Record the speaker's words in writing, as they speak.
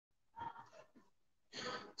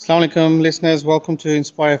Assalamu alaikum, listeners. Welcome to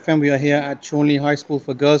Inspire FM. We are here at Challney High School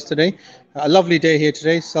for Girls today. A lovely day here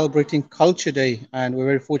today, celebrating Culture Day, and we're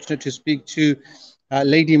very fortunate to speak to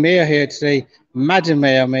Lady Mayor here today, Madam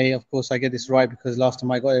Mayor May. Of course, I get this right because last time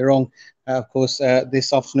I got it wrong.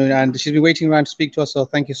 This afternoon, and she's been waiting around to speak to us. So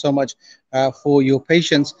thank you so much for your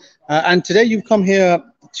patience. And today you've come here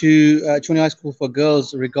to Challney High School for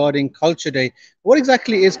Girls regarding Culture Day. What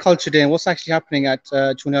exactly is Culture Day, and what's actually happening at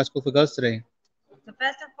Challney High School for Girls today? So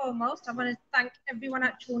first and foremost, I want to thank everyone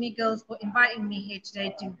at Challney Girls for inviting me here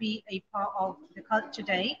today to be a part of the Culture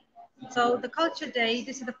Day. So the Culture Day,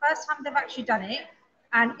 this is the first time they've actually done it,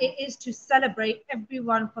 and it is to celebrate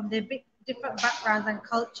everyone from their different backgrounds and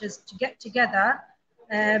cultures to get together.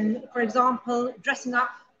 For example, dressing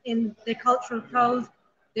up in their cultural clothes.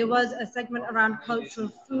 There was a segment around cultural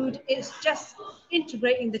food. It's just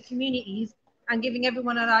integrating the communities and giving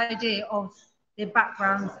everyone an idea of their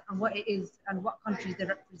backgrounds and what it is and what countries they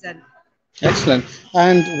represent. Excellent.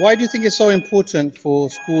 And why do you think it's so important for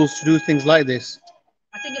schools to do things like this?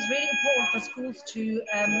 I think it's really important for schools to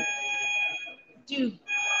do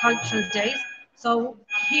cultural days so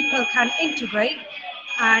people can integrate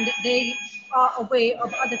and they are aware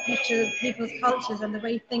of other people's cultures and the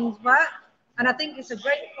way things work. And I think it's a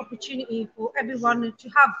great opportunity for everyone to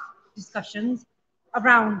have discussions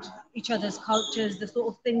around each other's cultures, the sort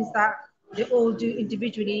of things that they all do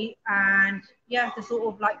individually, and yeah, the sort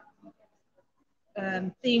of like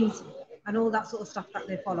themes and all that sort of stuff that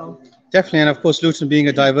they follow. Definitely, and of course, Luton being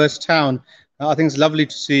a diverse town, I think it's lovely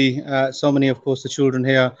to see so many, of course, the children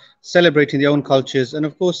here celebrating their own cultures and,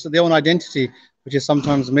 of course, their own identity, which is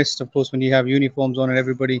sometimes missed, of course, when you have uniforms on and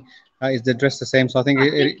everybody is dressed the same. So I think I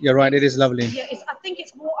think you're right, it it's is lovely. yeah, I think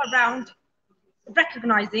it's more around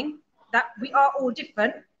recognizing that we are all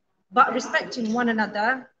different, but respecting one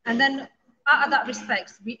another. And then out of that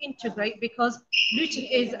respect, we integrate because Luton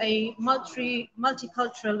is a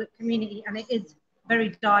multicultural community and it is very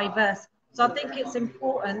diverse. So I think it's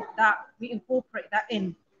important that we incorporate that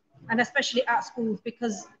in, and especially at schools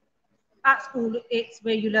because at school it's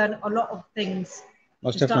where you learn a lot of things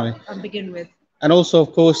Most to start definitely. and begin with. And also,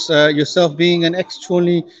 of course, yourself being an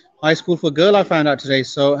ex-Chorley High School for Girl, I found out today.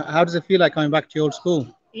 So how does it feel like coming back to your old school?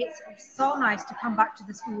 It's so nice to come back to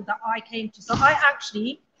the school that I came to. So I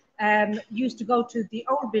actually used to go to the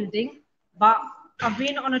old building, but I've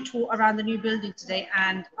been on a tour around the new building today,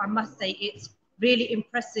 and I must say it's really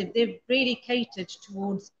impressive. They've really catered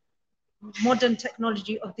towards modern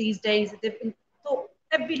technology of these days. They've thought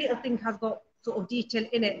every little thing has got sort of detail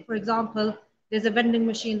in it. For example, there's a vending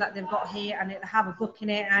machine that they've got here, and it'll have a book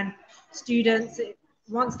in it, and students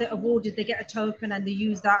once they're awarded, they get a token and they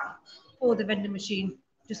use that for the vending machine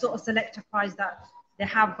to sort of select a prize that they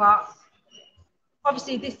have. But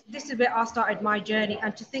obviously, this is where I started my journey,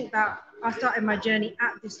 and to think that I started my journey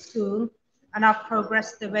at this school and I've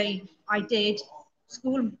progressed the way I did.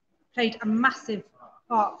 School played a massive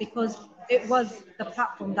part because it was the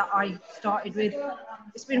platform that I started with.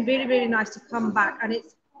 It's been really, really nice to come back, and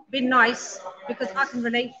it's been nice because I can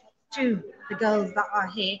relate to the girls that are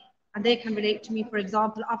here and they can relate to me. For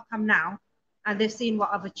example, I've come now and they've seen what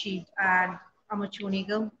I've achieved, and I'm a Chorley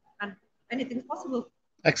girl and anything's possible.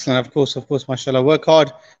 Excellent, of course, mashallah. Work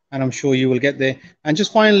hard, and I'm sure you will get there. And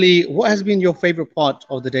just finally, what has been your favorite part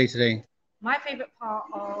of the day today? My favorite part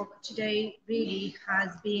of today really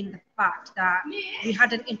has been the fact that we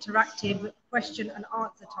had an interactive question and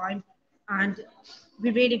answer time, and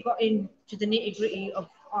we really got into the nitty gritty of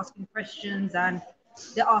asking questions. And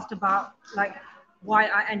they asked about like why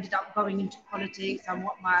I ended up going into politics and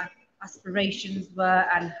what my aspirations were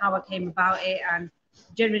and how I came about it, and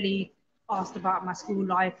generally asked about my school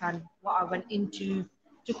life and what I went into.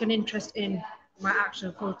 Took an interest in my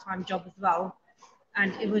actual full-time job as well,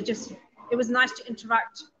 and it was nice to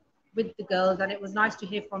interact with the girls, and it was nice to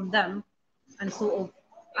hear from them, and sort of,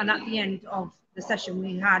 and at the end of the session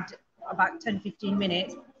we had about 10-15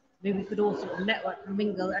 minutes where we could all sort of network and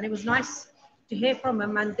mingle, and it was nice to hear from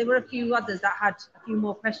them. And there were a few others that had a few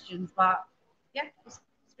more questions, but yeah, it's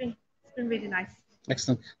been really nice.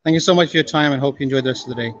 Excellent. Thank you so much for your time, and hope you enjoy the rest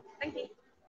of the day. Thank you.